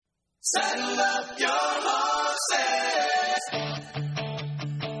Saddle up your horses.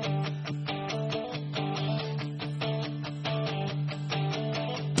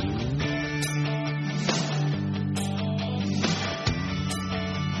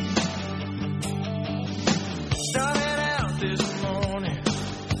 Started out this morning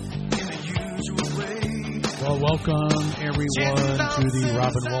in the usual way. Well, welcome everyone to the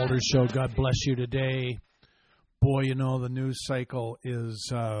Robin Walters Show. God bless you today. Boy, you know, the news cycle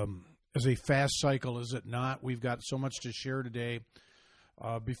is a fast cycle, is it not? We've got so much to share today.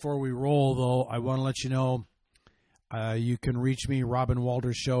 Before we roll, though, I want to let you know you can reach me,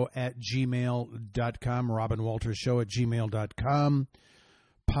 robinwaltersshow at gmail.com, robinwaltersshow at gmail.com.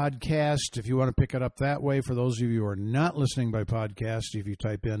 Podcast, if you want to pick it up that way. For those of you who are not listening by podcast, if you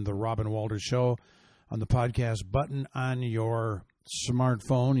type in the Robin Walters Show on the podcast button on your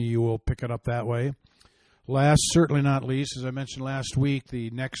smartphone, you will pick it up that way. Last, certainly not least, as I mentioned last week,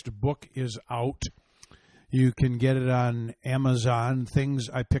 the next book is out. You can get it on Amazon, things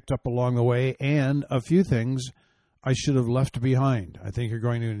I picked up along the way, and a few things I should have left behind. I think you're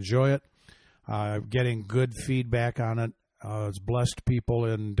going to enjoy it. Getting good feedback on it. It's blessed people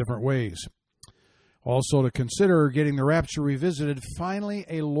in different ways. Also, to consider getting the Rapture Revisited, finally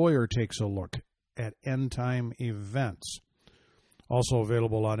a lawyer takes a look at end-time events. Also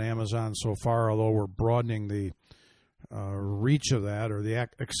available on Amazon so far, although we're broadening the reach of that, or the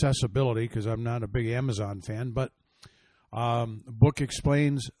accessibility, because I'm not a big Amazon fan. But the book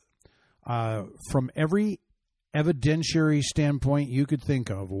explains from every evidentiary standpoint you could think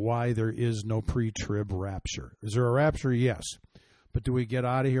of why there is no pre-trib rapture. Is there a rapture? Yes. But do we get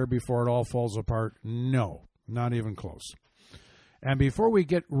out of here before it all falls apart? No, not even close. And before we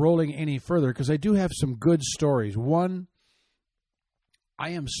get rolling any further, because I do have some good stories. One,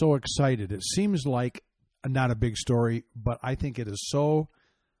 I am so excited. It seems like not a big story, but I think it is so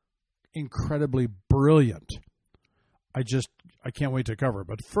incredibly brilliant. I can't wait to cover it.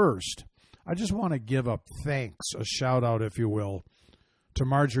 But first, I just want to give a thanks, a shout out, if you will, to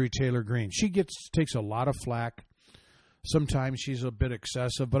Marjorie Taylor Greene. She takes a lot of flack. Sometimes she's a bit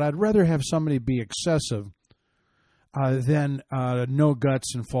excessive, but I'd rather have somebody be excessive than no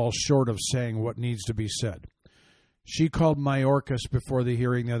guts and fall short of saying what needs to be said. She called Mayorkas before the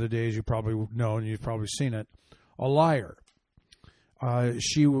hearing the other day, as you probably know, and you've probably seen it, a liar.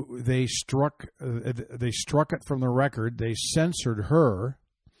 They struck it from the record. They censored her.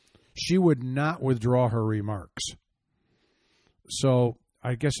 She would not withdraw her remarks. So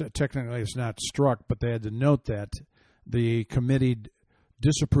I guess technically it's not struck, but they had to note that the committee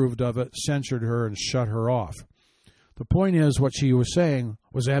disapproved of it, censored her, and shut her off. The point is, what she was saying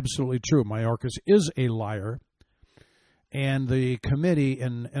was absolutely true. Mayorkas is a liar. And the committee,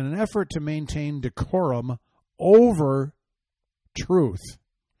 in an effort to maintain decorum over truth,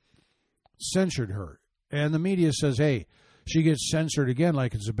 censored her. And the media says, hey, she gets censored again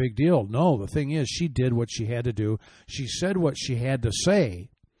like it's a big deal. No, the thing is, she did what she had to do. She said what she had to say,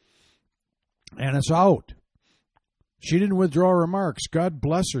 and it's out. She didn't withdraw remarks. God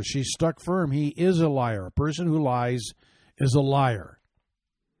bless her. She stuck firm. He is a liar. A person who lies is a liar.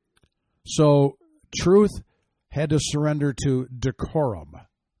 So truth had to surrender to decorum,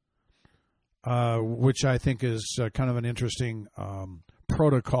 which I think is kind of an interesting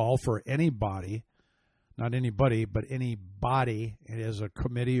protocol for anybody, not anybody, but any body. It is a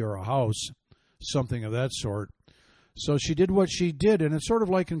committee or a house, something of that sort. So she did what she did, and it's sort of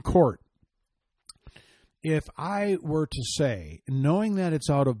like in court. If I were to say, knowing that it's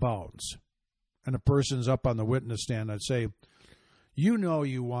out of bounds, and a person's up on the witness stand, I'd say, you know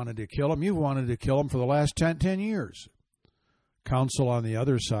you wanted to kill him. You've wanted to kill him for the last 10 years. Counsel on the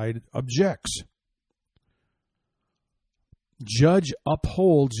other side objects. Judge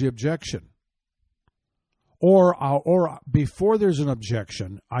upholds the objection. Or before there's an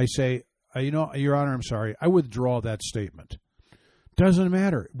objection, I say, Your Honor, I'm sorry, I withdraw that statement. Doesn't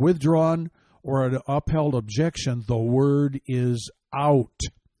matter. Withdrawn or an upheld objection, the word is out.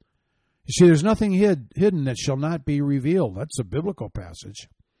 You see, there's nothing hidden that shall not be revealed. That's a biblical passage.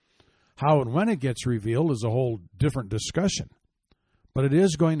 How and when it gets revealed is a whole different discussion. But it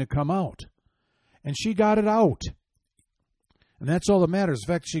is going to come out. And she got it out. And that's all that matters.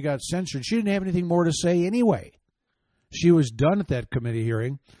 The fact she got censored, she didn't have anything more to say anyway. She was done at that committee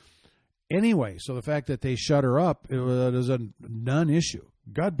hearing anyway. So the fact that they shut her up is a non-issue.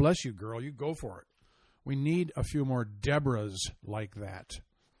 God bless you, girl. You go for it. We need a few more Deborahs like that.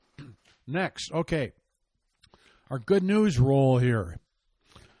 Next, okay, our good news roll here.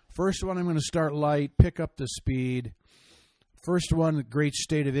 First one, I'm going to start light, pick up the speed. First one, the great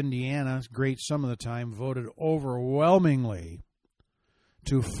state of Indiana, great some of the time, voted overwhelmingly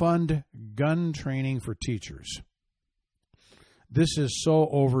to fund gun training for teachers. This is so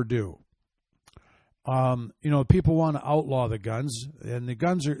overdue. People want to outlaw the guns, and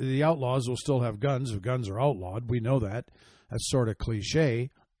the outlaws will still have guns if guns are outlawed. We know that. That's sort of cliche.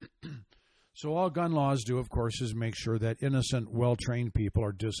 So all gun laws do, of course, is make sure that innocent, well-trained people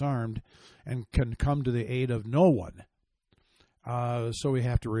are disarmed and can come to the aid of no one. So we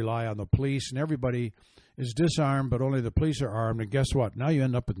have to rely on the police, and everybody is disarmed, but only the police are armed. And guess what? Now you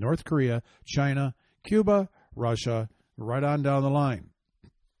end up with North Korea, China, Cuba, Russia, right on down the line.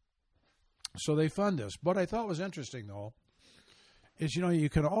 So they fund this. What I thought was interesting, though, is, you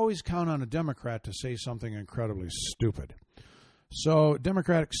can always count on a Democrat to say something incredibly stupid. So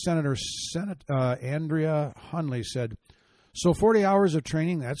Democratic Senator Andrea Hunley said, so 40 hours of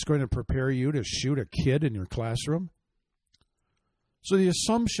training, that's going to prepare you to shoot a kid in your classroom? So the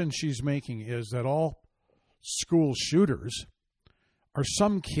assumption she's making is that all school shooters are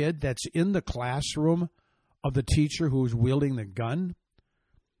some kid that's in the classroom of the teacher who's wielding the gun.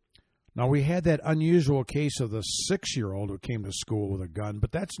 Now, we had that unusual case of the 6-year-old who came to school with a gun,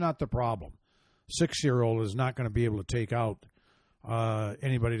 but that's not the problem. 6-year-old is not going to be able to take out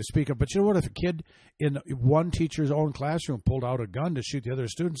anybody to speak of. But you know what? If a kid in one teacher's own classroom pulled out a gun to shoot the other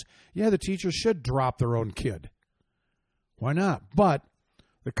students, the teacher should drop their own kid. Why not? But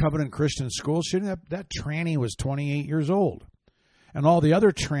the Covenant Christian School shooting, that tranny was 28 years old. And all the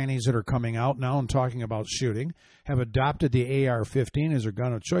other trannies that are coming out now and talking about shooting have adopted the AR-15 as their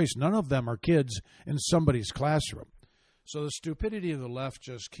gun of choice. None of them are kids in somebody's classroom. So the stupidity of the left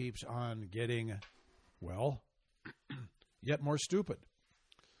just keeps on getting, yet more stupid.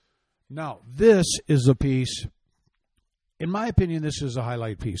 Now, this is a piece, in my opinion, this is a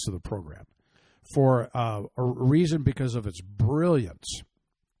highlight piece of the program for a reason, because of its brilliance.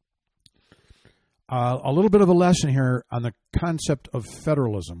 A little bit of a lesson here on the concept of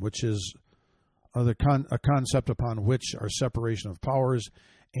federalism, which is a concept upon which our separation of powers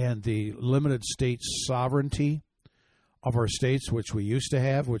and the limited state sovereignty of our states, which we used to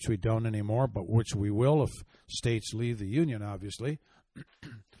have, which we don't anymore, but which we will if states leave the Union, obviously.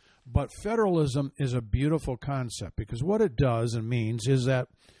 But federalism is a beautiful concept, because what it does and means is that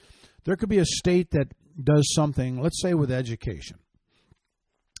there could be a state that does something, let's say with education,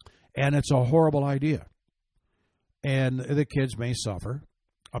 and it's a horrible idea. And the kids may suffer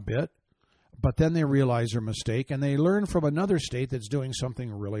a bit, but then they realize their mistake, and they learn from another state that's doing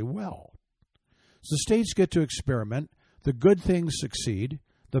something really well. So states get to experiment. The good things succeed.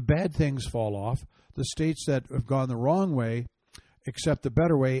 The bad things fall off. The states that have gone the wrong way accept the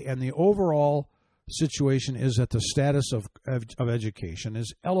better way, and the overall situation is that the status of education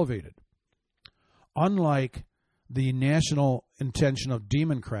is elevated. Unlike the national intention of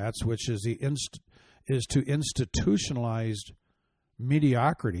Democrats, which is to institutionalize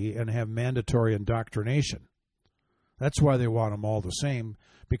mediocrity and have mandatory indoctrination. That's why they want them all the same,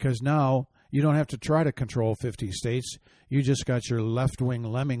 because now you don't have to try to control 50 states. You just got your left-wing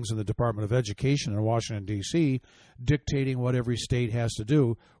lemmings in the Department of Education in Washington, D.C., dictating what every state has to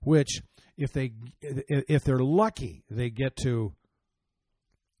do, which, if they're lucky, they get to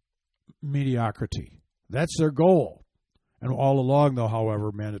mediocrity. That's their goal. And all along, though,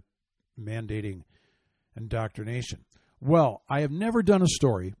 however, mandating indoctrination. Well, I have never done a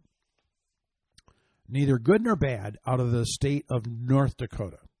story, neither good nor bad, out of the state of North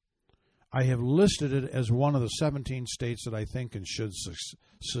Dakota. I have listed it as one of the 17 states that I think and should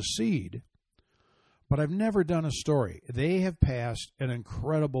secede, but I've never done a story. They have passed an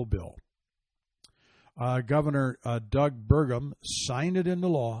incredible bill. Governor Doug Burgum signed it into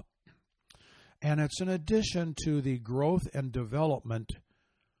law, and it's an addition to the growth and development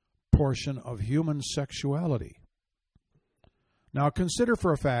portion of human sexuality. Now, consider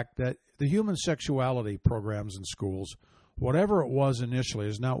for a fact that the human sexuality programs in schools, whatever it was initially,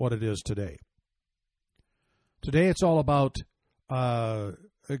 is not what it is today. Today, it's all about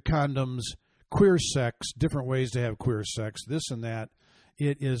condoms, queer sex, different ways to have queer sex, this and that.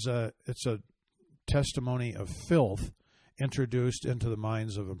 It's a testimony of filth introduced into the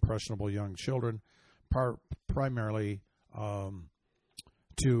minds of impressionable young children, primarily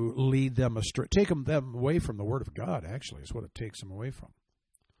to lead them astray, take them away from the Word of God, actually, is what it takes them away from.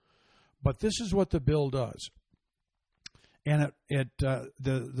 But this is what the bill does. And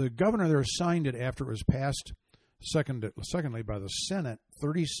the governor there signed it after it was passed, secondly, by the Senate,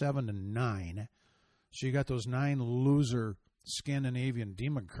 37-9. So you got those 9 loser Scandinavian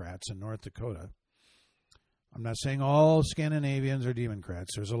Democrats in North Dakota. I'm not saying all Scandinavians are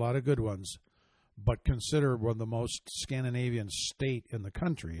Democrats. There's a lot of good ones. But consider one of the most Scandinavian state in the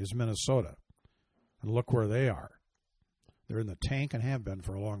country is Minnesota. And look where they are. They're in the tank and have been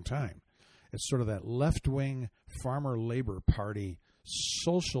for a long time. It's sort of that left-wing farmer labor party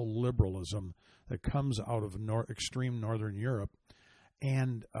social liberalism that comes out of extreme northern Europe.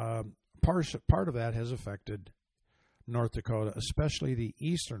 And part of that has affected North Dakota, especially the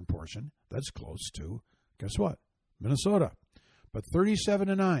eastern portion. That's close to, guess what? Minnesota. But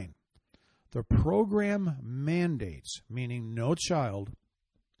 37-9, the program mandates, meaning no child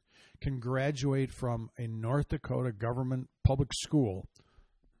can graduate from a North Dakota government public school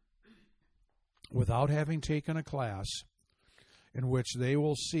without having taken a class in which they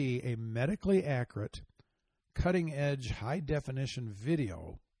will see a medically accurate, cutting-edge, high-definition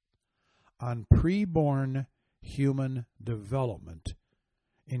video on preborn human development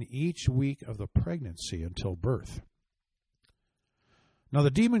in each week of the pregnancy until birth. Now,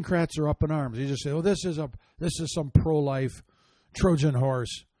 the Democrats are up in arms. They just say, "Oh, this is some pro-life Trojan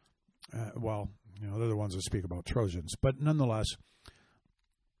horse." Well, they're the ones that speak about Trojans, but nonetheless,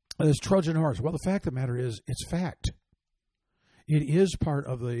 this Trojan horse. Well, the fact of the matter is, it's fact. It is part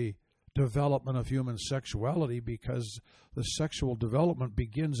of the development of human sexuality because the sexual development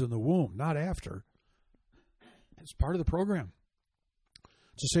begins in the womb, not after. It's part of the program.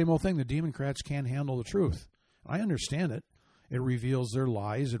 It's the same old thing. The Democrats can't handle the truth. I understand it. It reveals their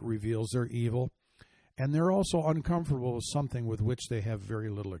lies. It reveals their evil. And they're also uncomfortable with something with which they have very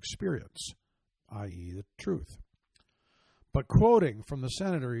little experience, i.e. the truth. But quoting from the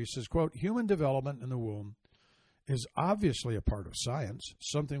senator, he says, quote, "Human development in the womb is obviously a part of science,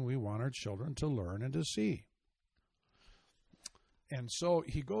 something we want our children to learn and to see." And so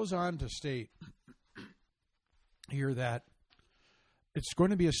he goes on to state here that it's going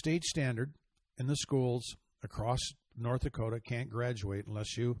to be a state standard in the schools across North Dakota. Can't graduate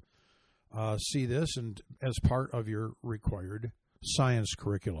unless you see this and as part of your required science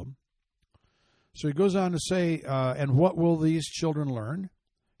curriculum. So he goes on to say, and what will these children learn?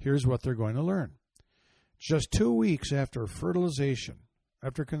 Here's what they're going to learn. Just 2 weeks after fertilization,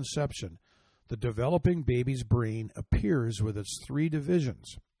 after conception, the developing baby's brain appears with its 3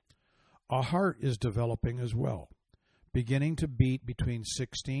 divisions. A heart is developing as well, beginning to beat between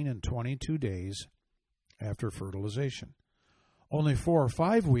 16 and 22 days after fertilization. Only 4 or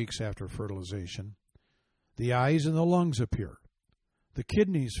 5 weeks after fertilization, the eyes and the lungs appear. The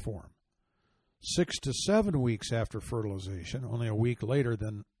kidneys form. 6 to 7 weeks after fertilization, only a week later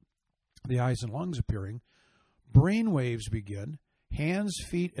than the eyes and lungs appearing, brain waves begin, hands,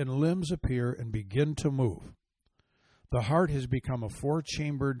 feet, and limbs appear and begin to move. The heart has become a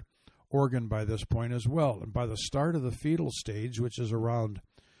 4-chambered organ by this point as well, and by the start of the fetal stage, which is around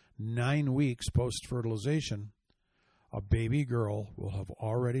 9 weeks post-fertilization, a baby girl will have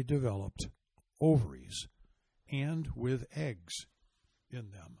already developed ovaries and with eggs in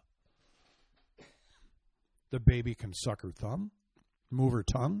them. The baby can suck her thumb, move her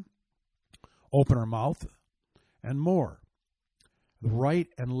tongue, open her mouth, and more. The right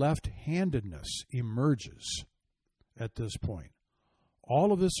and left-handedness emerges at this point.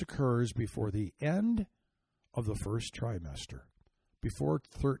 All of this occurs before the end of the first trimester, before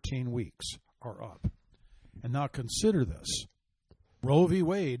 13 weeks are up. And now consider this. Roe v.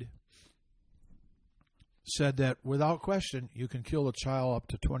 Wade said that without question, you can kill a child up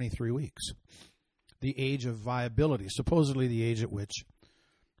to 23 weeks. The age of viability, supposedly the age at which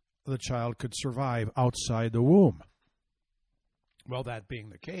the child could survive outside the womb. Well, that being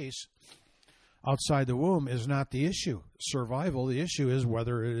the case, outside the womb is not the issue. Survival, the issue is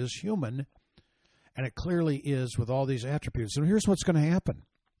whether it is human, and it clearly is with all these attributes. And here's what's going to happen.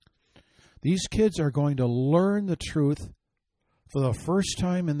 These kids are going to learn the truth for the first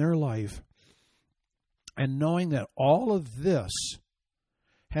time in their life, and knowing that all of this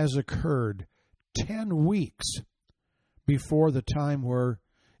has occurred 10 weeks before the time where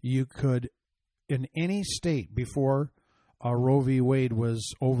you could, in any state before Roe v. Wade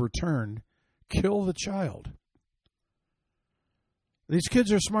was overturned, kill the child. These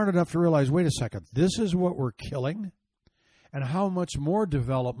kids are smart enough to realize, wait a second, this is what we're killing? And how much more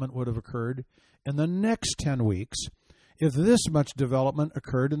development would have occurred in the next 10 weeks if this much development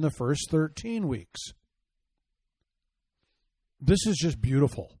occurred in the first 13 weeks? This is just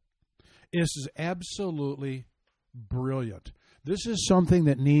beautiful. This is absolutely brilliant. This is something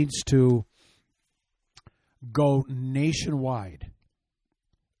that needs to go nationwide.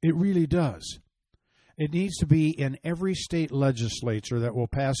 It really does. It needs to be in every state legislature that will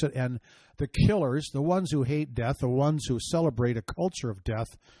pass it. And the killers, the ones who hate death, the ones who celebrate a culture of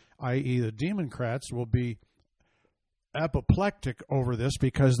death, i.e. the Democrats, will be apoplectic over this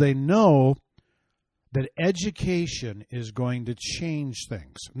because they know that education is going to change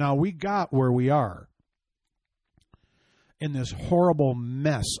things. Now, we got where we are in this horrible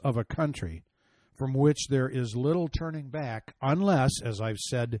mess of a country from which there is little turning back unless, as I've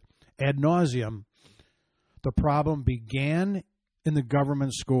said ad nauseum, the problem began in the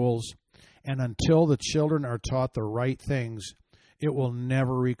government schools, and until the children are taught the right things, it will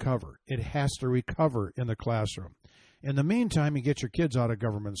never recover. It has to recover in the classroom. In the meantime, you get your kids out of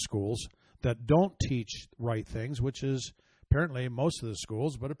government schools that don't teach right things, which is apparently most of the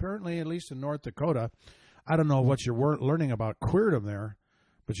schools, but apparently at least in North Dakota, I don't know what you're learning about queerdom there,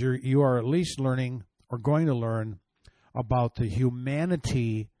 but you are at least learning or going to learn about the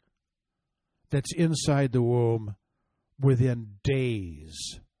humanity that's inside the womb within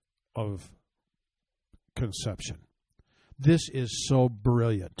days of conception. This is so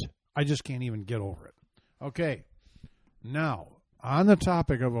brilliant. I just can't even get over it. Okay, now, on the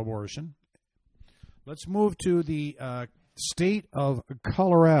topic of abortion, let's move to the state of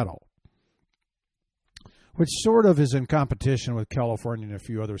Colorado, which sort of is in competition with California and a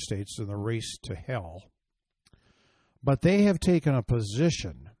few other states in the race to hell. But they have taken a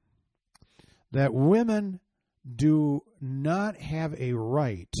position that women do not have a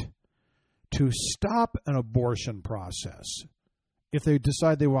right to stop an abortion process if they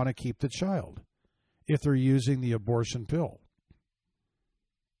decide they want to keep the child, if they're using the abortion pill.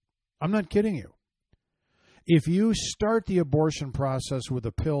 I'm not kidding you. If you start the abortion process with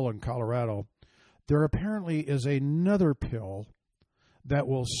a pill in Colorado, there apparently is another pill that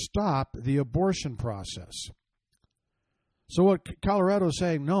will stop the abortion process. So what Colorado is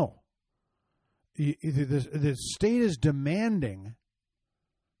saying, no. The state is demanding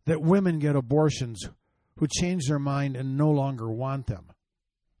that women get abortions who change their mind and no longer want them.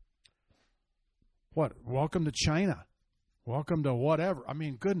 What? Welcome to China. Welcome to whatever. I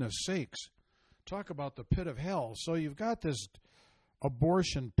mean, goodness sakes. Talk about the pit of hell. So you've got this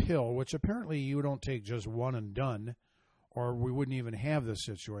abortion pill, which apparently you don't take just one and done, or we wouldn't even have this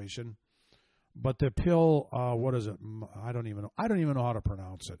situation. But the pill, what is it? I don't even know how to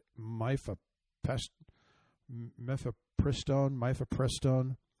pronounce it. Mifepristone.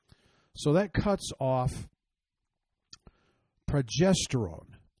 So that cuts off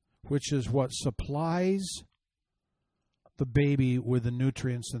progesterone, which is what supplies the baby with the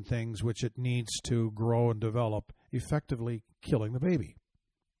nutrients and things which it needs to grow and develop, effectively killing the baby.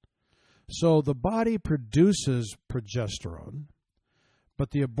 So the body produces progesterone,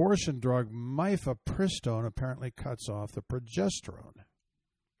 but the abortion drug mifepristone apparently cuts off the progesterone.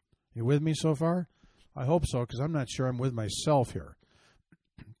 You with me so far? I hope so, because I'm not sure I'm with myself here.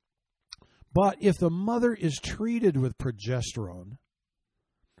 But if the mother is treated with progesterone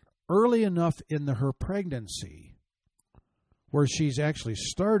early enough in her pregnancy, where she's actually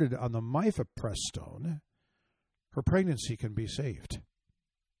started on the mifepristone, her pregnancy can be saved.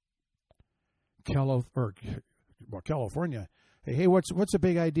 California. Hey, what's a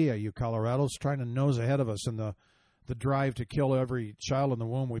big idea? You Colorado's trying to nose ahead of us in the drive to kill every child in the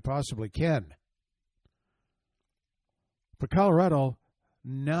womb we possibly can. But Colorado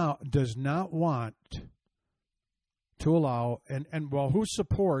now does not want to allow, and who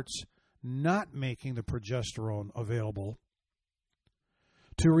supports not making the progesterone available,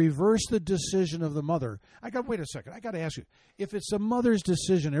 to reverse the decision of the mother. Wait a second. I got to ask you, if it's a mother's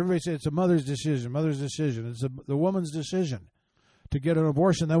decision, everybody says it's a mother's decision, it's the woman's decision to get an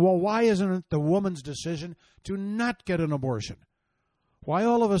abortion, then, why isn't it the woman's decision to not get an abortion? Why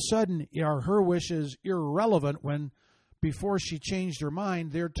all of a sudden are her wishes irrelevant when before she changed her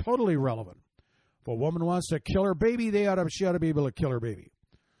mind, they're totally relevant? If a woman wants to kill her baby, she ought to be able to kill her baby.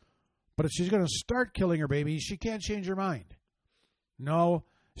 But if she's going to start killing her baby, she can't change her mind. No,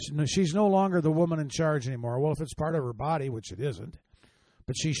 she's no longer the woman in charge anymore. Well, if it's part of her body, which it isn't,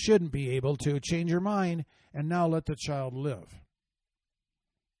 but she shouldn't be able to change her mind and now let the child live.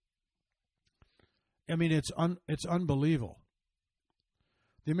 I mean, it's unbelievable.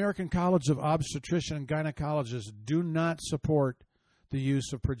 The American College of Obstetrician and Gynecologists do not support the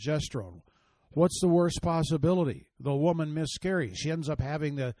use of progesterone. What's the worst possibility? The woman miscarries. She ends up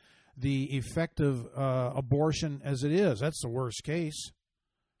having the effective abortion as it is. That's the worst case.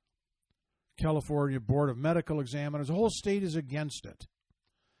 California Board of Medical Examiners, the whole state is against it.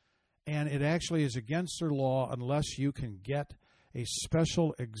 And it actually is against their law unless you can get a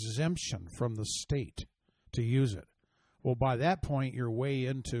special exemption from the state to use it. Well, by that point, you're way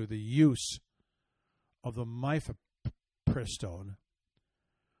into the use of the mifepristone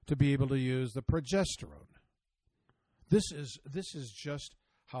to be able to use the progesterone. This is just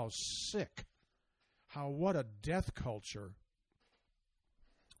how sick, what a death culture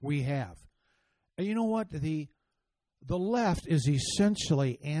we have. And you know what? The left is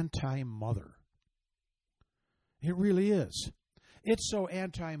essentially anti-mother. It really is. It's so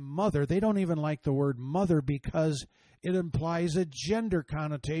anti-mother, they don't even like the word mother because it implies a gender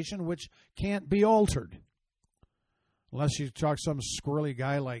connotation which can't be altered. Unless you talk some squirrely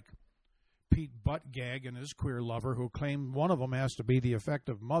guy like Pete Buttgag and his queer lover who claim one of them has to be the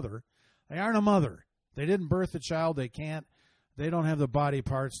effective mother. They aren't a mother. They didn't birth the child. They can't. They don't have the body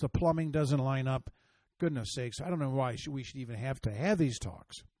parts. The plumbing doesn't line up. Goodness sakes, I don't know why we should even have to have these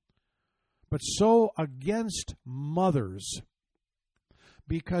talks. But so against mothers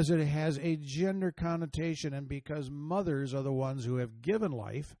because it has a gender connotation and because mothers are the ones who have given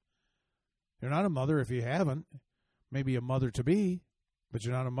life. You're not a mother if you haven't. Maybe a mother-to-be, but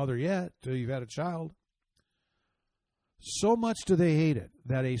you're not a mother yet till you've had a child. So much do they hate it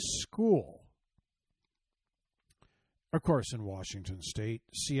that a school, of course in Washington State,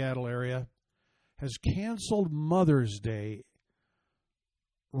 Seattle area, has canceled Mother's Day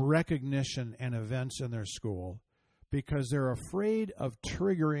recognition and events in their school because they're afraid of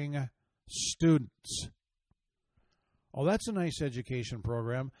triggering students. Oh, that's a nice education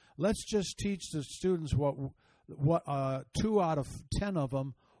program. Let's just teach the students what 2 out of 10 of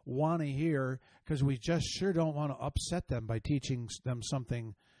them want to hear, because we just sure don't want to upset them by teaching them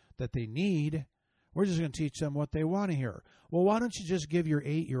something that they need. We're just going to teach them what they want to hear. Well, why don't you just give your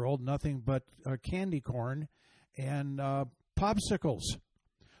 8-year-old nothing but candy corn and popsicles?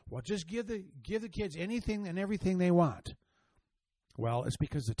 Well, just give the kids anything and everything they want. Well, it's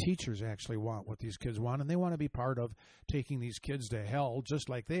because the teachers actually want what these kids want, and they want to be part of taking these kids to hell just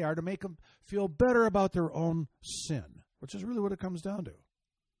like they are to make them feel better about their own sin, which is really what it comes down to.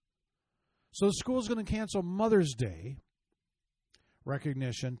 So the school's going to cancel Mother's Day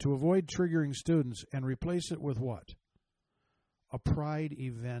recognition to avoid triggering students and replace it with what? A pride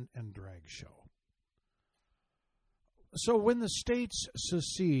event and drag show. So when the states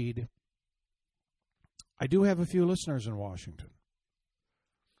secede, I do have a few listeners in Washington.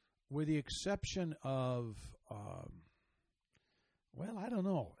 With the exception of, well, I don't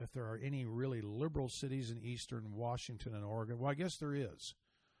know if there are any really liberal cities in eastern Washington and Oregon. Well, I guess there is.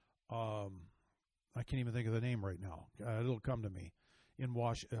 I can't even think of the name right now. It'll come to me. In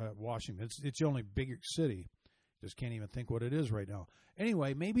Washington. It's the only bigger city. Just can't even think what it is right now.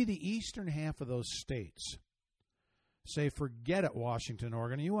 Anyway, maybe the eastern half of those states say, forget it, Washington,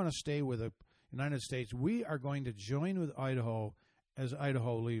 Oregon. You want to stay with the United States. We are going to join with Idaho as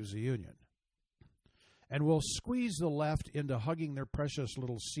Idaho leaves the Union. And we'll squeeze the left into hugging their precious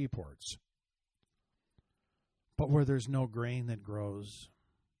little seaports. But where there's no grain that grows,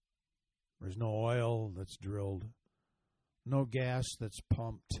 there's no oil that's drilled, no gas that's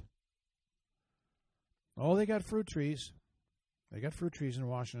pumped. Oh, they got fruit trees. They got fruit trees in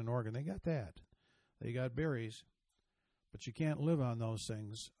Washington, Oregon. They got that. They got berries. But you can't live on those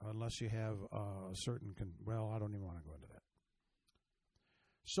things unless you have a certain, well, I don't even want to go into that.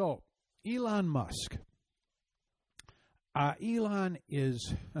 So, Elon Musk. Elon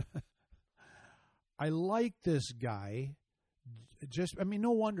is, I like this guy.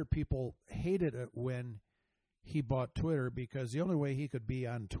 No wonder people hated it when he bought Twitter, because the only way he could be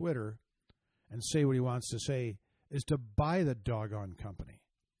on Twitter and say what he wants to say is to buy the doggone company.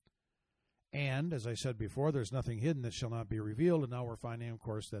 And, as I said before, there's nothing hidden that shall not be revealed. And now we're finding, of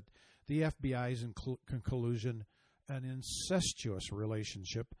course, that the FBI is in collusion, an incestuous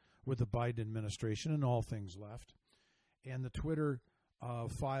relationship with the Biden administration and all things left. And the Twitter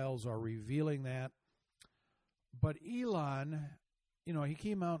files are revealing that. But Elon, he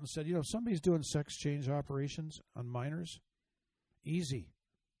came out and said, if somebody's doing sex change operations on minors, easy.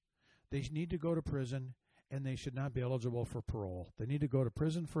 They need to go to prison, and they should not be eligible for parole. They need to go to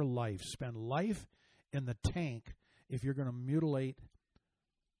prison for life. Spend life in the tank if you're going to mutilate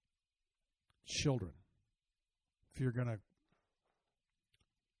children. If you're going to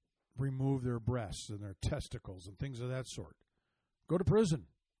remove their breasts and their testicles and things of that sort. Go to prison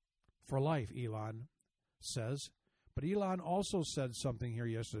for life, Elon says. But Elon also said something here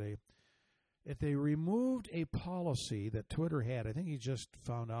yesterday. If they removed a policy that Twitter had, I think he just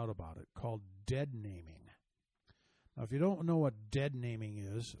found out about it, called dead naming. Now, if you don't know what dead naming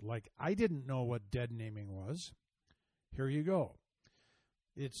is, like I didn't know what dead naming was, here you go.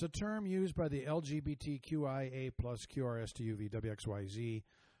 It's a term used by the LGBTQIA plus QRSTUVWXYZ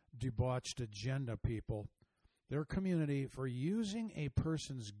debauched agenda people, their community, for using a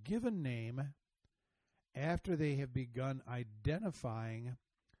person's given name after they have begun identifying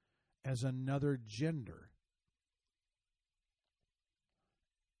as another gender.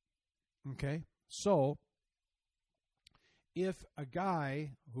 Okay? So, if a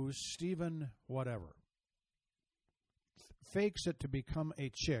guy who's Stephen whatever fakes it to become a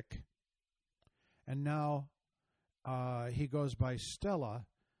chick and now he goes by Stella.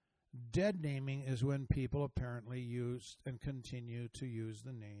 Dead naming is when people apparently use and continue to use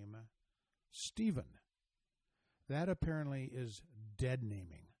the name Stephen. That apparently is dead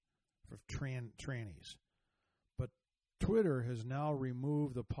naming for trannies. But Twitter has now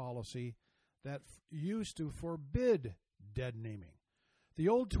removed the policy that used to forbid dead naming. The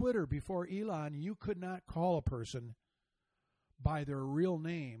old Twitter before Elon, you could not call a person by their real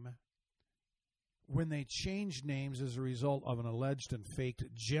name when they changed names as a result of an alleged and faked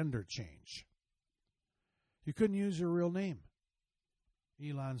gender change. You couldn't use your real name.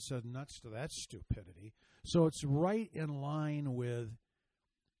 Elon said nuts to that stupidity. So it's right in line with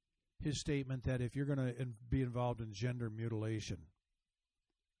his statement that if you're going to be involved in gender mutilation,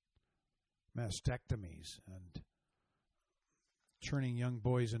 mastectomies, and turning young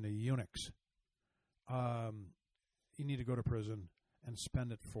boys into eunuchs, you need to go to prison and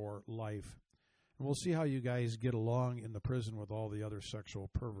spend it for life. And we'll see how you guys get along in the prison with all the other sexual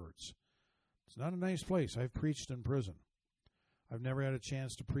perverts. It's not a nice place. I've preached in prison. I've never had a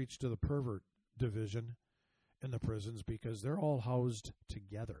chance to preach to the pervert division in the prisons because they're all housed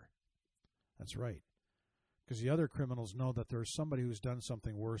together. That's right. Because the other criminals know that there's somebody who's done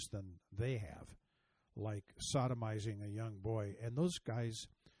something worse than they have, like sodomizing a young boy. And those guys,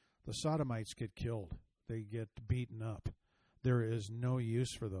 the sodomites, get killed. They get beaten up. There is no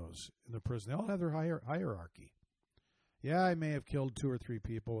use for those in the prison. They all have their hierarchy. Yeah, I may have killed 2 or 3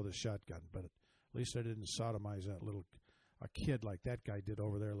 people with a shotgun, but at least I didn't sodomize a kid like that guy did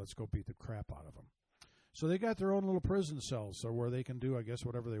over there. Let's go beat the crap out of him. So they got their own little prison cells, so where they can do, I guess,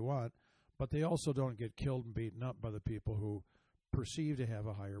 whatever they want, but they also don't get killed and beaten up by the people who perceive to have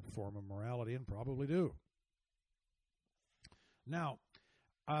a higher form of morality and probably do. Now,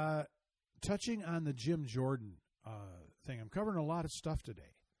 touching on the Jim Jordan thing, I'm covering a lot of stuff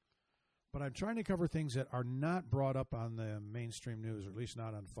today, but I'm trying to cover things that are not brought up on the mainstream news, or at least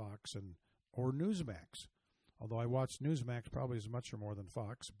not on Fox or Newsmax. Although I watch Newsmax probably as much or more than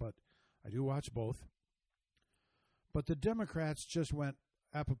Fox, but I do watch both. But the Democrats just went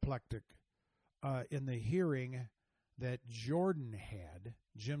apoplectic in the hearing that Jim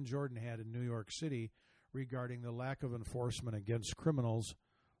Jordan had in New York City regarding the lack of enforcement against criminals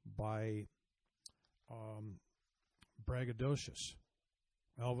by Alvin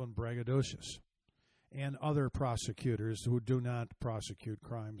Braggadocious, and other prosecutors who do not prosecute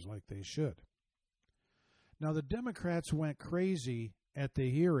crimes like they should. Now, the Democrats went crazy at the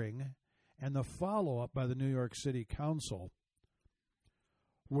hearing and the follow-up by the New York City Council,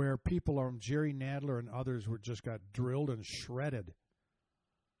 where people Jerry Nadler and others just got drilled and shredded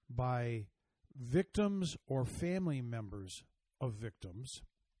by victims or family members of victims.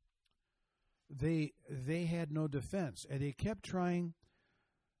 They had no defense, and they kept trying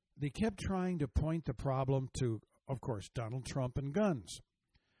to point the problem to, of course, Donald Trump and guns.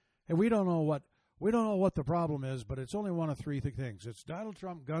 And we don't know what the problem is, but it's only one of 3 things. It's Donald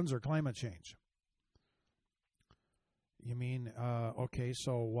Trump, guns, or climate change. You mean, okay,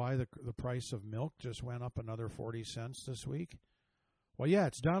 so why the price of milk just went up another 40 cents this week? Well, yeah,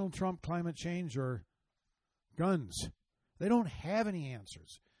 it's Donald Trump, climate change, or guns. They don't have any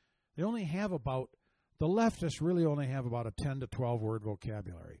answers. They only have the leftists really only have about a 10 to 12 word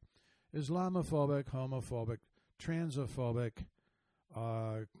vocabulary. Islamophobic, homophobic, transphobic,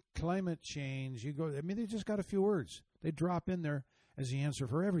 climate change. They just got a few words. They drop in there as the answer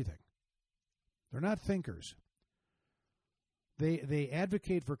for everything. They're not thinkers. They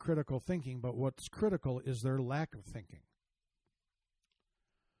advocate for critical thinking, but what's critical is their lack of thinking.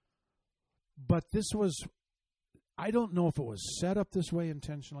 But I don't know if it was set up this way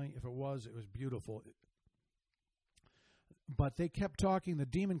intentionally. If it was beautiful. But they kept talking, the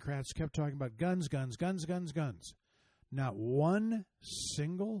Democrats kept talking about guns, guns, guns, guns, guns. Not one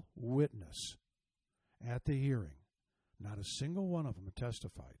single witness at the hearing, not a single one of them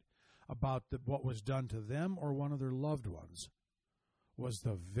testified about what was done to them or one of their loved ones was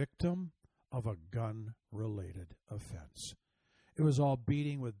the victim of a gun-related offense. It was all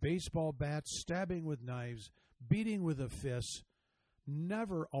beating with baseball bats, stabbing with knives, beating with a fist.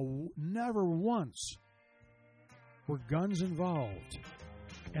 Never once were guns involved,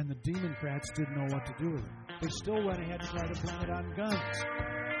 and the Democrats didn't know what to do with it. They still went ahead and tried to blame it on guns.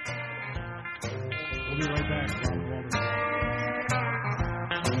 We'll be right back. Robin Walter.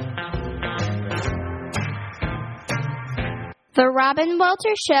 The Robin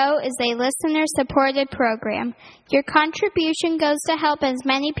Walter Show is a listener-supported program. Your contribution goes to help as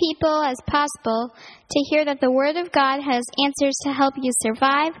many people as possible to hear that the Word of God has answers to help you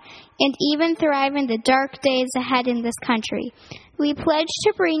survive and even thrive in the dark days ahead in this country. We pledge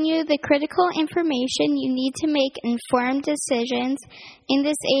to bring you the critical information you need to make informed decisions in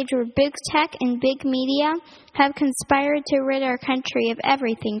this age where big tech and big media have conspired to rid our country of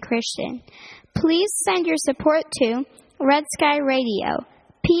everything Christian. Please send your support to Red Sky Radio,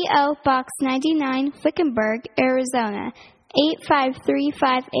 P.O. Box 99, Wickenburg, Arizona,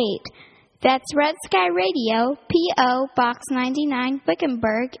 85358. That's Red Sky Radio, P.O. Box 99,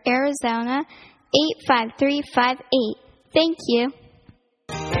 Wickenburg, Arizona, 85358. Thank you.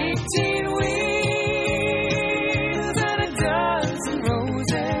 18 wheels and a dozen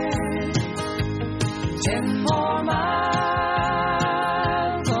roses, 10 more miles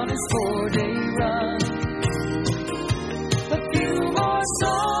on his 4-day run, a few more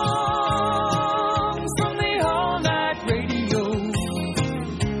songs from the all-night radio,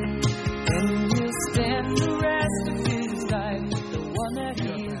 and he'll spend the rest of his life with the one that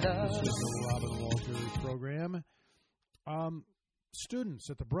he loves. This is the Robin Walter program. Students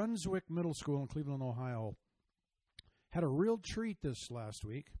at the Brunswick Middle School in Cleveland, Ohio, had a real treat this last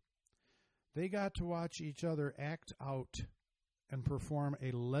week. They got to watch each other act out and perform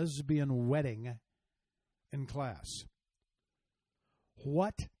a lesbian wedding in class.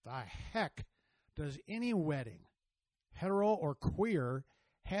 What the heck does any wedding, hetero or queer,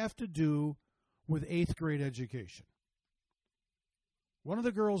 have to do with 8th grade education? One of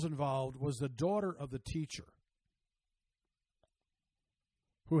the girls involved was the daughter of the teacher,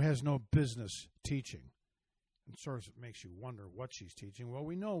 who has no business teaching. And sort of makes you wonder what she's teaching. Well,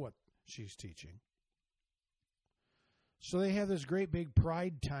 we know what she's teaching. So they have this great big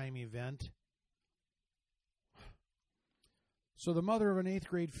Pride Time event. So the mother of an 8th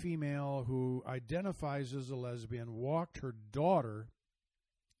grade female who identifies as a lesbian walked her daughter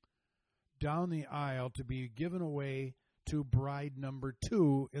down the aisle to be given away to bride number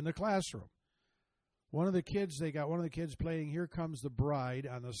 2 in the classroom. They got one of the kids playing Here Comes the Bride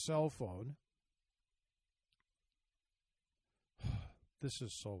on the cell phone. This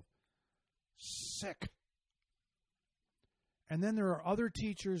is so sick. And then there are other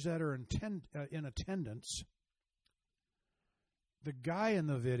teachers that are in attendance. The guy in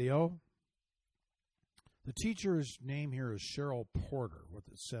the video, the teacher's name here is Cheryl Porter, what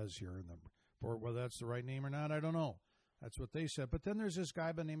it says here in the report. Whether that's the right name or not, I don't know. That's what they said. But then there's this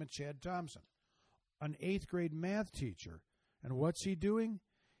guy by the name of Chad Thompson, an 8th grade math teacher. And what's he doing?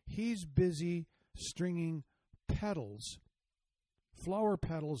 He's busy stringing petals, flower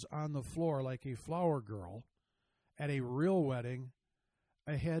petals on the floor like a flower girl at a real wedding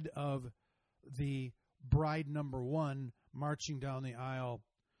ahead of the bride number 1 marching down the aisle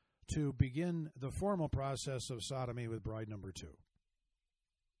to begin the formal process of sodomy with bride number 2.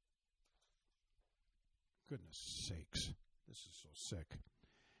 Goodness sakes. This is so sick.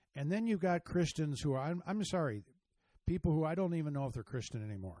 And then you've got Christians who are, I'm sorry, people who I don't even know if they're Christian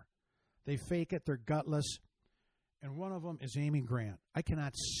anymore. They fake it, they're gutless. And one of them is Amy Grant. I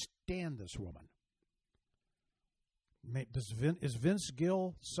cannot stand this woman. Is Vince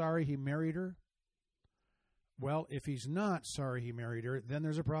Gill sorry he married her? Well, if he's not sorry he married her, then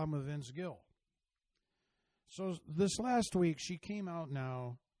there's a problem with Vince Gill. So this last week, she came out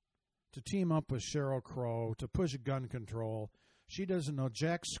now to team up with Sheryl Crow to push gun control. She doesn't know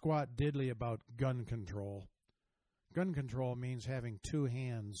jack squat diddly about gun control. Gun control means having 2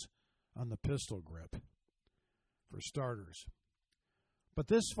 hands on the pistol grip, for starters. But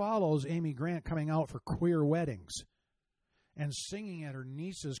this follows Amy Grant coming out for queer weddings and singing at her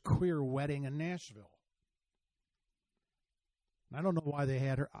niece's queer wedding in Nashville. I don't know why they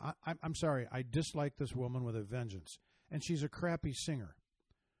had her. I'm sorry, I dislike this woman with a vengeance. And she's a crappy singer.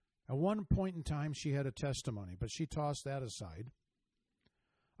 At one point in time, she had a testimony, but she tossed that aside.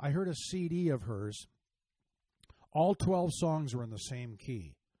 I heard a CD of hers. All 12 songs were in the same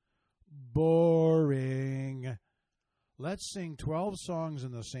key. Boring. Let's sing 12 songs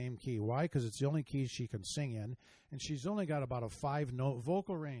in the same key. Why? Because it's the only key she can sing in, and she's only got about a 5-note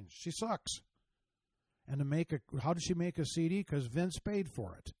vocal range. She sucks. And how did she make a CD? Because Vince paid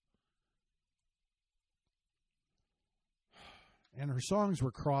for it. And her songs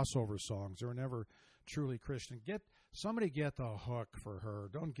were crossover songs. They were never truly Christian. Somebody get the hook for her.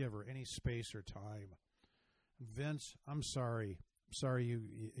 Don't give her any space or time. Vince, I'm sorry. Sorry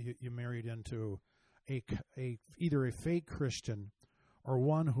you married into either a fake Christian or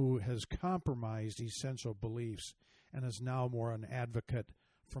one who has compromised essential beliefs and is now more an advocate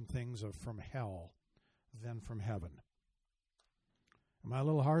from things from hell than from heaven. Am I a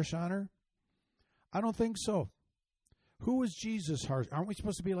little harsh on her? I don't think so. Who was Jesus harsh? Aren't we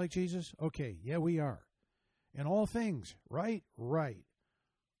supposed to be like Jesus? Okay, yeah, we are. In all things, right? Right.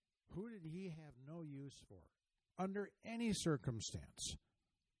 Who did he have no use for? Under any circumstance.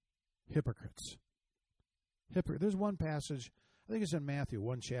 Hypocrites. There's one passage, I think it's in Matthew,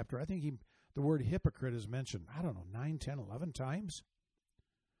 one chapter. I think the word hypocrite is mentioned, 9, 10, 11 times.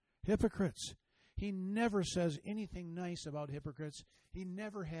 Hypocrites. He never says anything nice about hypocrites. He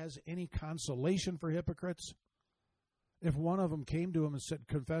never has any consolation for hypocrites. If one of them came to him and said,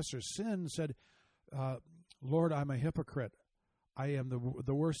 confess their sin, said, Lord, I'm a hypocrite. I am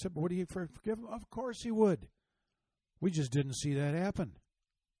the worst hypocrite. Would he forgive him? Of course he would. We just didn't see that happen.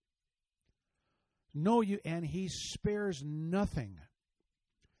 No, and he spares nothing.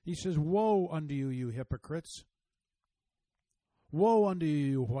 He says, woe unto you, you hypocrites. Woe unto you,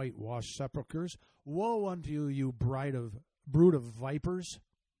 you whitewashed sepulchres. Woe unto you, you brood of vipers.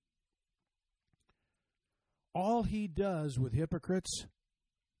 All he does with hypocrites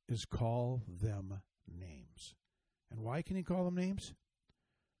is call them names. And why can he call them names?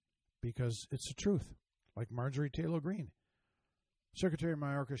 Because it's the truth. Like Marjorie Taylor Greene. Secretary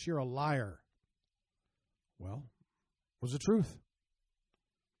Mayorkas, you're a liar. Well, it was the truth.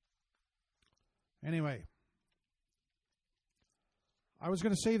 Anyway, I was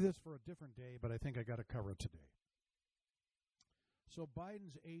going to save this for a different day, but I think I got to cover it today. So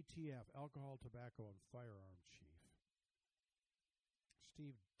Biden's ATF, Alcohol, Tobacco, and Firearm Chief,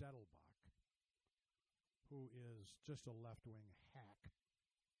 Steve Dettelbach, who is just a left-wing hack,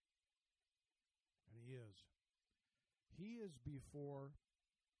 and he is before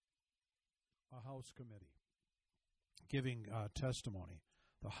a House committee giving testimony,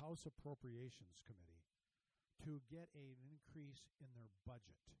 the House Appropriations Committee, to get an increase in their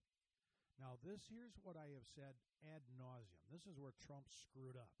budget. Now, here's what I have said ad nauseum. This is where Trump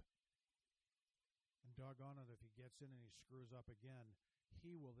screwed up. And doggone it, if he gets in and he screws up again,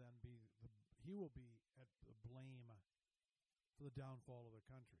 he will be at the blame for the downfall of the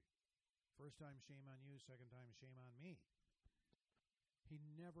country. First time, shame on you. Second time, shame on me. He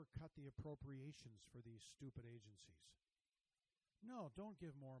never cut the appropriations for these stupid agencies. No, don't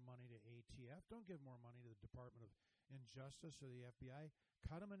give more money to ATF. Don't give more money to the Department of Injustice or the FBI.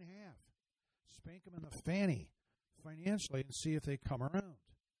 Cut them in half. Spank them in the fanny financially and see if they come around.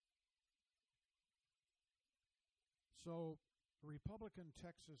 So, Republican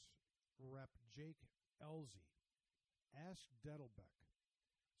Texas Rep. Jake Elzy asked Dettelbach,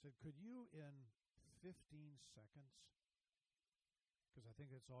 said, could you in 15 seconds, because I think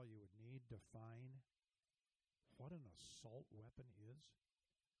that's all you would need, define what an assault weapon is?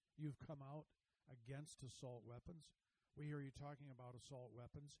 You've come out against assault weapons. We hear you talking about assault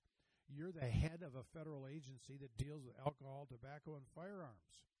weapons. You're the head of a federal agency that deals with alcohol, tobacco, and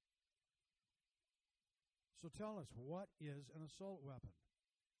firearms. So tell us, what is an assault weapon?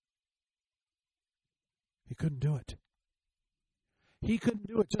 He couldn't do it. He couldn't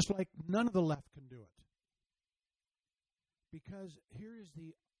do it, just like none of the left can do it. Because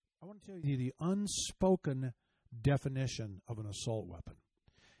I want to tell you the unspoken definition of an assault weapon.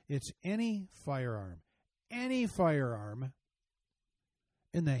 It's any firearm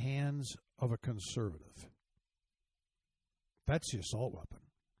in the hands of a conservative. That's the assault weapon.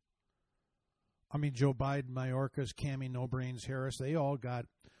 I mean, Joe Biden, Mayorkas, Cammie No Brains Harris, they all got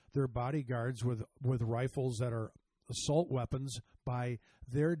their bodyguards with rifles that are assault weapons by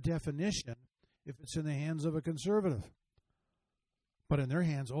their definition if it's in the hands of a conservative. But in their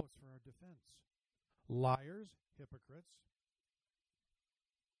hands, it's for our defense. Liars, hypocrites.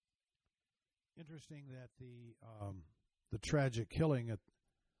 Interesting that the tragic killing at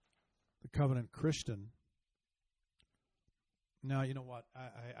the Covenant Christian. Now, you know what?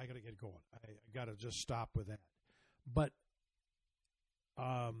 I got to get going. I got to just stop with that. But,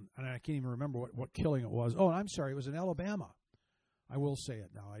 and I can't even remember what killing it was. Oh, I'm sorry. It was in Alabama. I will say it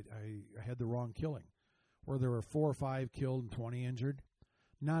now. I had the wrong killing, where there were 4 or 5 killed and 20 injured.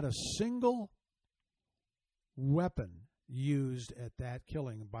 Not a single weapon used at that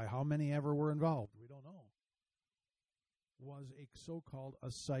killing, by how many ever were involved, we don't know, was a so-called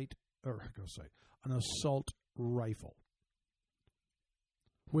an assault rifle,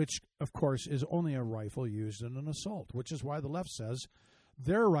 which, of course, is only a rifle used in an assault, which is why the left says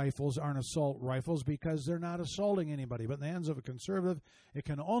their rifles aren't assault rifles because they're not assaulting anybody. But in the hands of a conservative, it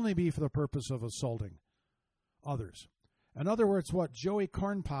can only be for the purpose of assaulting others. In other words, what Joey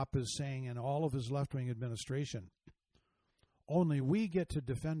Cornpop is saying in all of his left-wing administration, only we get to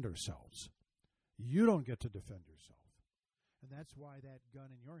defend ourselves. You don't get to defend yourself. And that's why that gun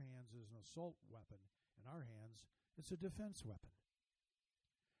in your hands is an assault weapon. In our hands, it's a defense weapon.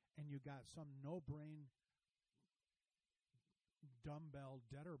 and you got some no-brain dumbbell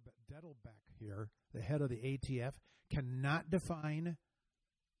Dettelbeck here, the head of the ATF, cannot define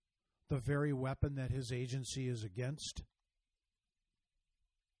the very weapon that his agency is against?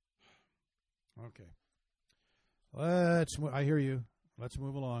 Okay. I hear you. Let's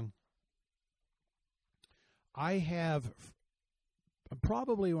move along. I'm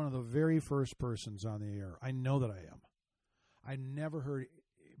probably one of the very first persons on the air. I know that I am. I never heard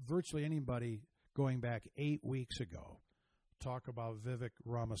virtually anybody going back 8 weeks ago talk about Vivek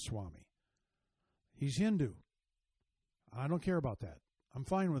Ramaswamy. He's Hindu. I don't care about that. I'm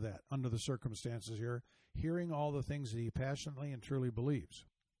fine with that under the circumstances here, hearing all the things that he passionately and truly believes.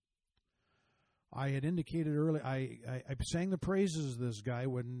 I had indicated earlier, I sang the praises of this guy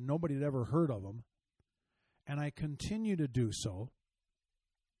when nobody had ever heard of him, and I continue to do so.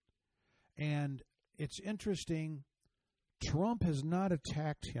 And it's interesting, Trump has not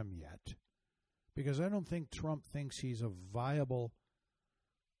attacked him yet, because I don't think Trump thinks he's a viable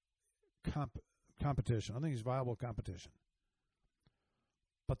competition. I think he's viable competition.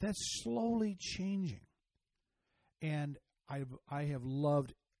 But that's slowly changing. And I have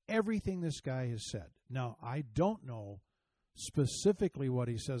loved everything this guy has said. Now, I don't know specifically what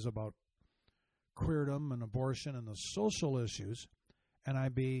he says about queerdom and abortion and the social issues, and I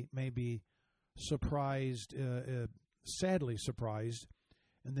may be surprised, sadly surprised,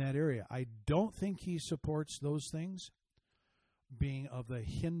 in that area. I don't think he supports those things, being of the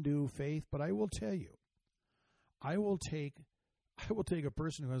Hindu faith, but I will tell you, I will take a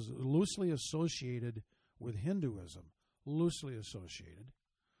person who is loosely associated with Hinduism, loosely associated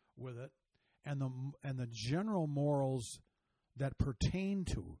with it, and the general morals that pertain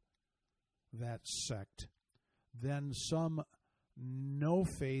to that sect, than some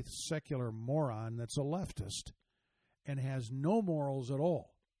no-faith secular moron that's a leftist and has no morals at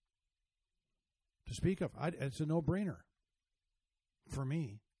all to speak of. It's a no-brainer for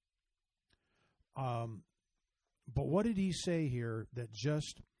me. But what did he say here that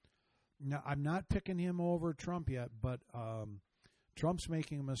just... Now, I'm not picking him over Trump yet, but Trump's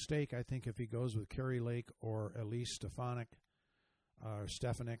making a mistake, I think, if he goes with Kari Lake or Elise Stefanik, I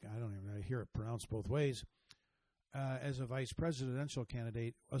don't even hear it pronounced both ways, as a vice presidential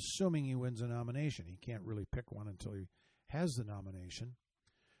candidate, assuming he wins a nomination. He can't really pick one until he has the nomination.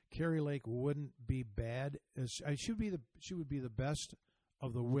 Kari Lake wouldn't be bad. She would be the best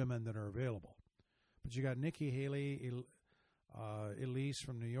of the women that are available. But you got Nikki Haley, Elise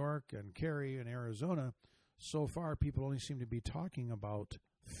from New York, and Kari in Arizona. So far, people only seem to be talking about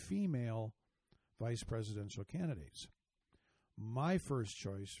female vice presidential candidates. My first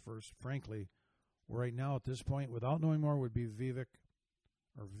choice, frankly, right now at this point, without knowing more, would be Vivek.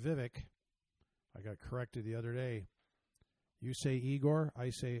 I got corrected the other day. You say Igor,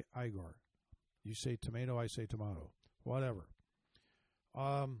 I say Igor. You say tomato, I say tomato. Whatever.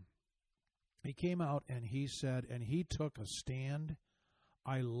 He came out and he said, and he took a stand.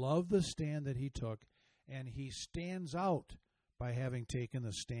 I love the stand that he took, and he stands out by having taken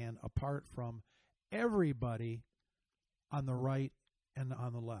the stand apart from everybody on the right and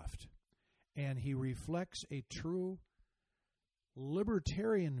on the left. And he reflects a true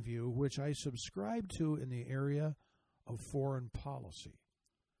libertarian view, which I subscribe to in the area of foreign policy,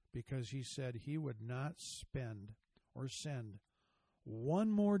 because he said he would not spend or send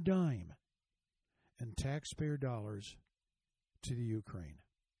one more dime in taxpayer dollars to the Ukraine.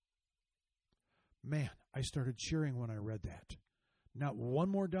 Man, I started cheering when I read that. Not one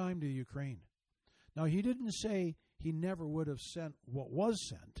more dime to Ukraine. Now, he didn't say he never would have sent what was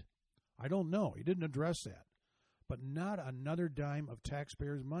sent. I don't know. He didn't address that. But not another dime of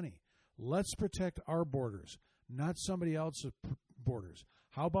taxpayers' money. Let's protect our borders, not somebody else's borders.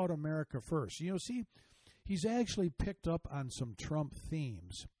 How about America first? See, he's actually picked up on some Trump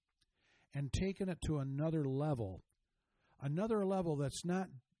themes and taken it to another level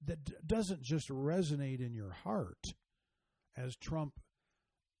that doesn't just resonate in your heart, as Trump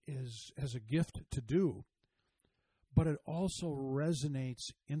has a gift to do, but it also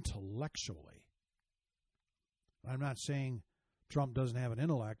resonates intellectually. I'm not saying Trump doesn't have an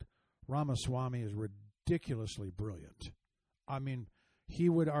intellect. Ramaswamy is ridiculously brilliant. I mean, he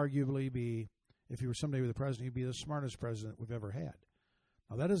would arguably be, if he were someday the president, he'd be the smartest president we've ever had.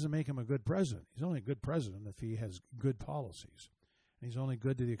 Now, that doesn't make him a good president. He's only a good president if he has good policies. And he's only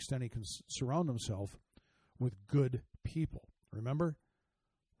good to the extent he can surround himself with good people. Remember?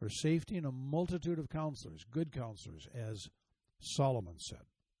 There's safety in a multitude of counselors, good counselors, as Solomon said.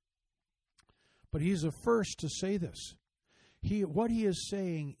 But he's the first to say this. What he is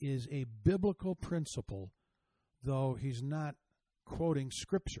saying is a biblical principle, though he's not quoting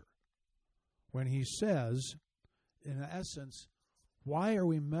Scripture when he says, in essence, why are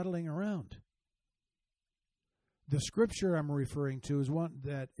we meddling around? The Scripture I'm referring to is one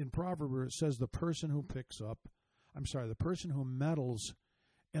that in Proverbs says the person who meddles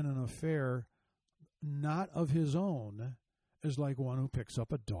in an affair not of his own is like one who picks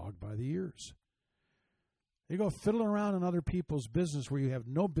up a dog by the ears. You go fiddling around in other people's business where you have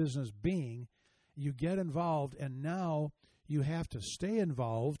no business being, you get involved, and now you have to stay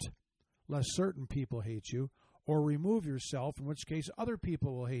involved lest certain people hate you, or remove yourself, in which case other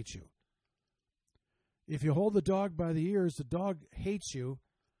people will hate you. If you hold the dog by the ears, the dog hates you,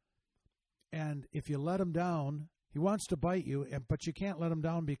 and if you let him down, he wants to bite you, but you can't let him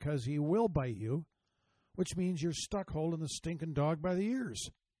down because he will bite you, which means you're stuck holding the stinking dog by the ears.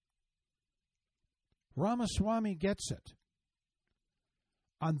 Ramaswamy gets it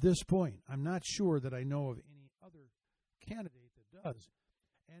on this point. I'm not sure that I know of any other candidate that does.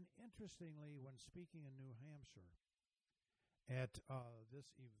 And interestingly, when speaking in New Hampshire at this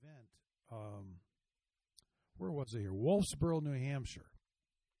event, where was it here? Wolfsboro, New Hampshire.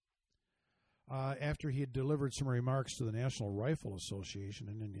 After he had delivered some remarks to the National Rifle Association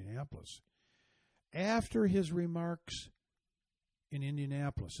in Indianapolis. After his remarks in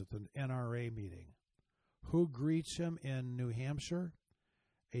Indianapolis at the NRA meeting, who greets him in New Hampshire?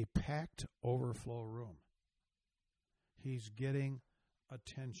 A packed overflow room. He's getting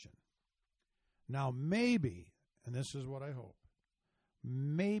attention. Now maybe, and this is what I hope,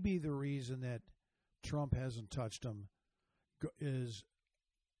 maybe the reason that Trump hasn't touched him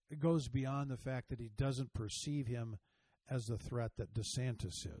goes beyond the fact that he doesn't perceive him as the threat that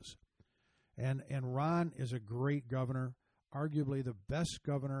DeSantis is. And Ron is a great governor, arguably the best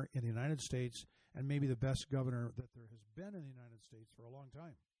governor in the United States, and maybe the best governor that there has been in the United States for a long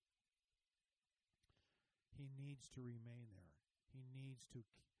time. He needs to remain there. He needs to,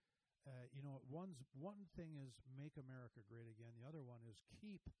 one thing is make America great again. The other one is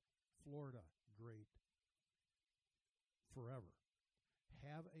keep Florida great forever.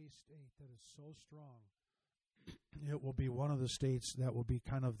 Have a state that is so strong, it will be one of the states that will be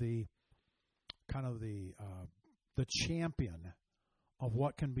kind of the champion of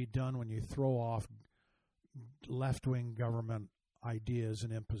what can be done when you throw off left-wing government ideas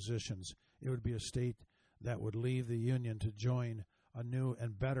and impositions. It would be a state that would leave the union to join a new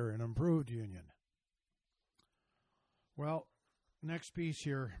and better and improved union. Well, next piece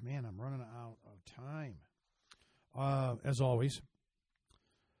here. Man, I'm running out of time, as always.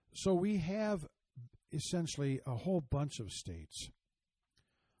 So we have essentially a whole bunch of states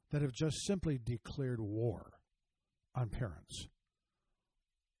that have just simply declared war on parents.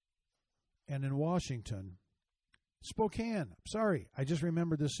 And in Washington, Spokane, sorry, I just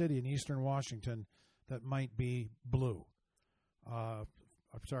remembered the city in eastern Washington that might be blue. I'm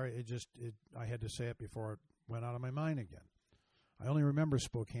sorry, I had to say it before it went out of my mind again. I only remember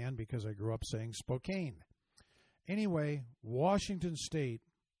Spokane because I grew up saying Spokane. Anyway, Washington State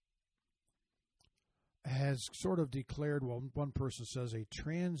has sort of declared, well, one person says, a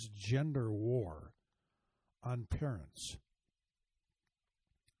transgender war on parents.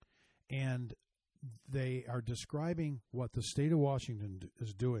 And they are describing what the state of Washington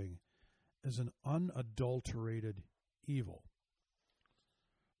is doing as an unadulterated evil.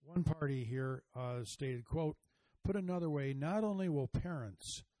 One party here stated, quote, put another way, not only will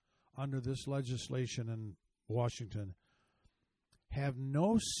parents under this legislation in Washington have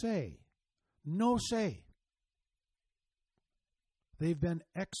no say, they've been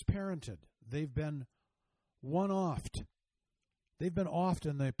ex-parented, they've been one-offed, they've been offed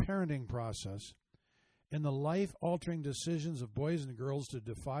in the parenting process, in the life-altering decisions of boys and girls to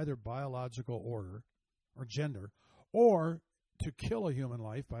defy their biological order or gender, or to kill a human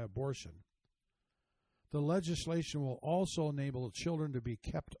life by abortion. The legislation will also enable children to be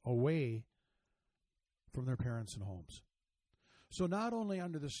kept away from their parents and homes. So not only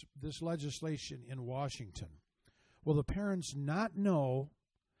under this legislation in Washington will the parents not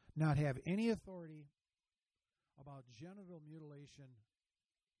have any authority about genital mutilation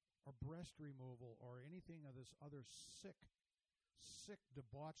or breast removal or anything of this other sick,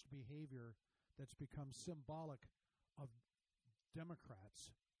 debauched behavior that's become symbolic of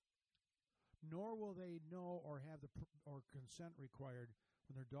Democrats, nor will they know or have or consent required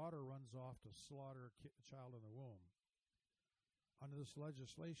when their daughter runs off to slaughter a child in the womb. Under this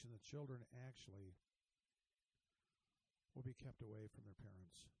legislation, the children actually will be kept away from their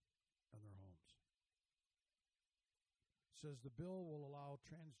parents and their homes. It says the bill will allow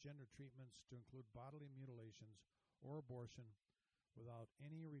transgender treatments to include bodily mutilations or abortion without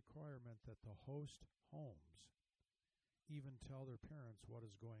any requirement that the host homes even tell their parents what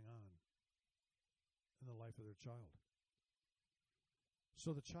is going on in the life of their child.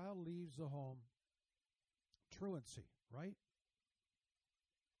 So the child leaves the home, truancy, right?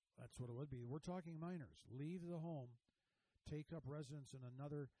 That's what it would be. We're talking minors. Leave the home, take up residence in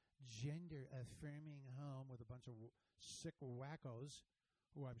another gender-affirming home with a bunch of sick wackos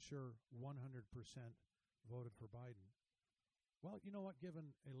who I'm sure 100% voted for Biden. Well, you know what?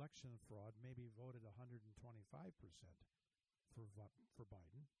 Given election fraud, maybe voted 125% for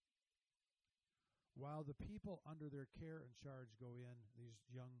Biden. While the people under their care and charge go in, these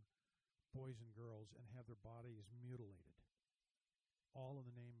young boys and girls, and have their bodies mutilated, all in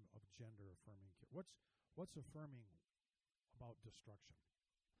the name of gender-affirming care. What's affirming about destruction?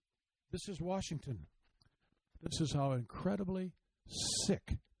 This is Washington. This is how incredibly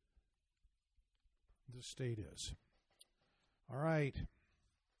sick the state is. All right.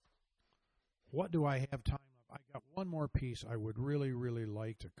 What do I have time of? I got one more piece I would really, really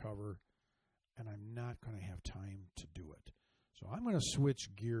like to cover, and I'm not going to have time to do it. So I'm going to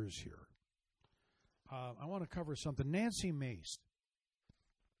switch gears here. I want to cover something. Nancy Mace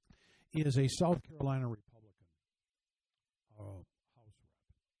is a South Carolina Republican House rep.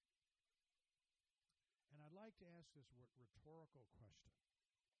 And I'd like to ask this rhetorical question.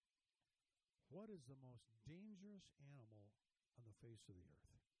 What is the most dangerous animal on the face of the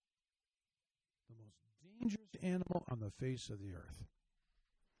earth? The most dangerous animal on the face of the earth.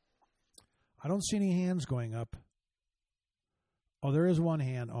 I don't see any hands going up. Oh, there is one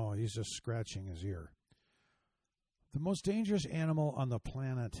hand. Oh, he's just scratching his ear. The most dangerous animal on the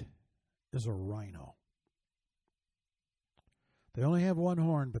planet is a rhino. They only have one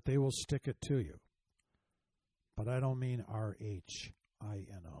horn, but they will stick it to you. But I don't mean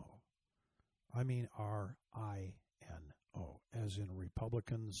R-H-I-N-O. I mean R-I-N-O, as in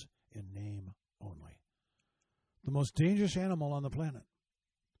Republicans in name only. The most dangerous animal on the planet.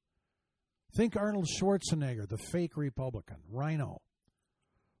 Think Arnold Schwarzenegger, the fake Republican, rhino.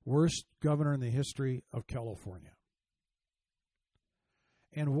 Worst governor in the history of California.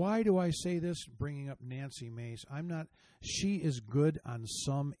 And why do I say this, bringing up Nancy Mace? She is good on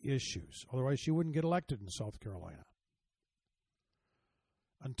some issues. Otherwise, she wouldn't get elected in South Carolina.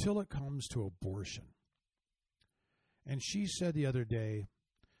 Until it comes to abortion. And she said the other day,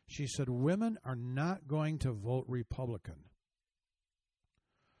 she said, women are not going to vote Republican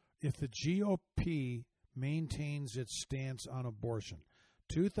if the GOP maintains its stance on abortion.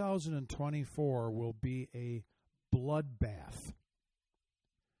 2024 will be a bloodbath.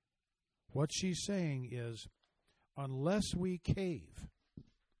 What she's saying is, unless we cave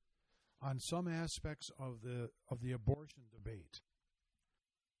on some aspects of the abortion debate,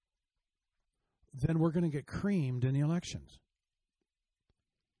 then we're going to get creamed in the elections.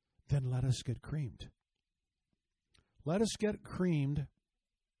 Then let us get creamed. Let us get creamed,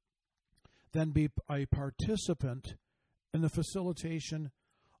 then be a participant in the facilitation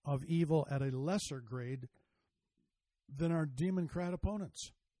of evil at a lesser grade than our Democrat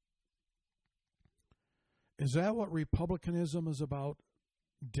opponents. Is that what Republicanism is about?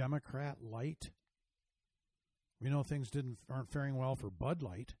 Democrat light? We know things aren't faring well for Bud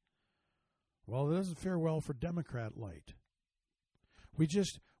Light. Well, it doesn't fare well for Democrat light.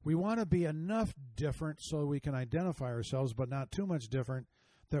 We want to be enough different so we can identify ourselves, but not too much different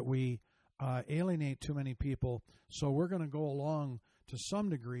that we alienate too many people. So we're going to go along to some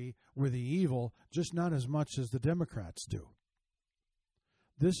degree with the evil, just not as much as the Democrats do.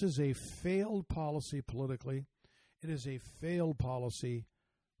 This is a failed policy politically. It is a failed policy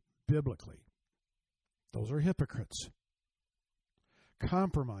biblically. Those are hypocrites.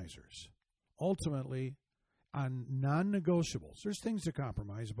 Compromisers. Ultimately, on non-negotiables. There's things to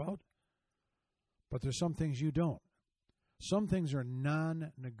compromise about, but there's some things you don't. Some things are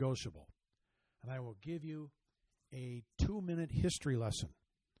non-negotiable. And I will give you a 2-minute history lesson.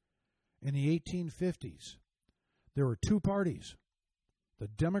 In the 1850s, there were two parties, the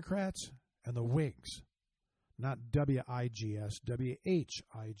Democrats and the Whigs. Not W-I-G-S,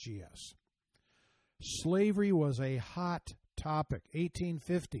 W-H-I-G-S. Slavery was a hot topic,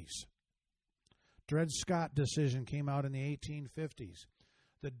 1850s. Dred Scott decision came out in the 1850s.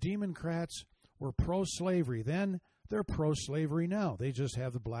 The Democrats were pro-slavery then. They're pro-slavery now. They just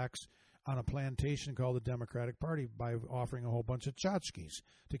have the blacks on a plantation called the Democratic Party by offering a whole bunch of tchotchkes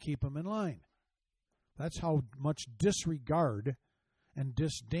to keep them in line. That's how much disregard and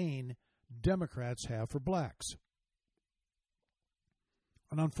disdain Democrats have for blacks.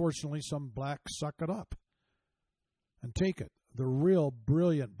 And unfortunately, some blacks suck it up and take it. The real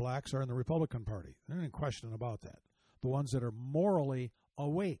brilliant blacks are in the Republican Party. There's no question about that. The ones that are morally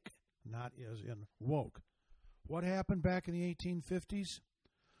awake, not as in woke. What happened back in the 1850s?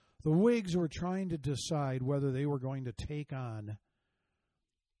 The Whigs were trying to decide whether they were going to take on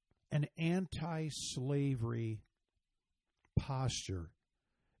an anti-slavery posture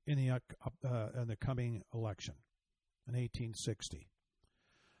in the coming election in 1860.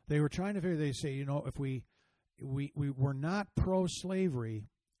 They were trying to figure. They say, if we're not pro-slavery,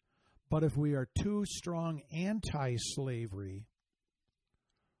 but if we are too strong anti-slavery,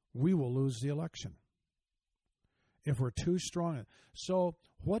 we will lose the election. If we're too strong. So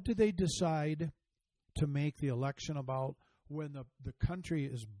what did they decide to make the election about when the country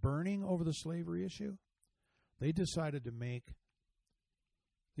is burning over the slavery issue? They decided to make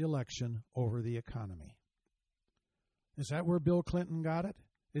the election over the economy. Is that where Bill Clinton got it?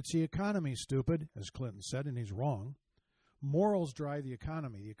 It's the economy, stupid, as Clinton said, and he's wrong. Morals drive the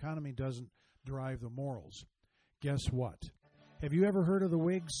economy. The economy doesn't drive the morals. Guess what? Have you ever heard of the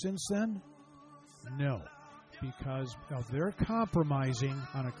Whigs since then? No, because they're compromising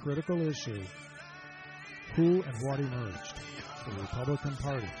on a critical issue. Who and what emerged? The Republican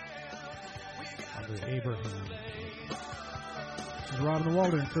Party under Abraham. This is Robin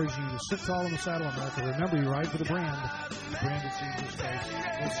Walder encouraging you to sit tall in the saddle, America. Remember, you ride for the brand. The brand is Jesus Christ.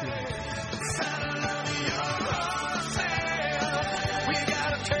 We'll see you next time.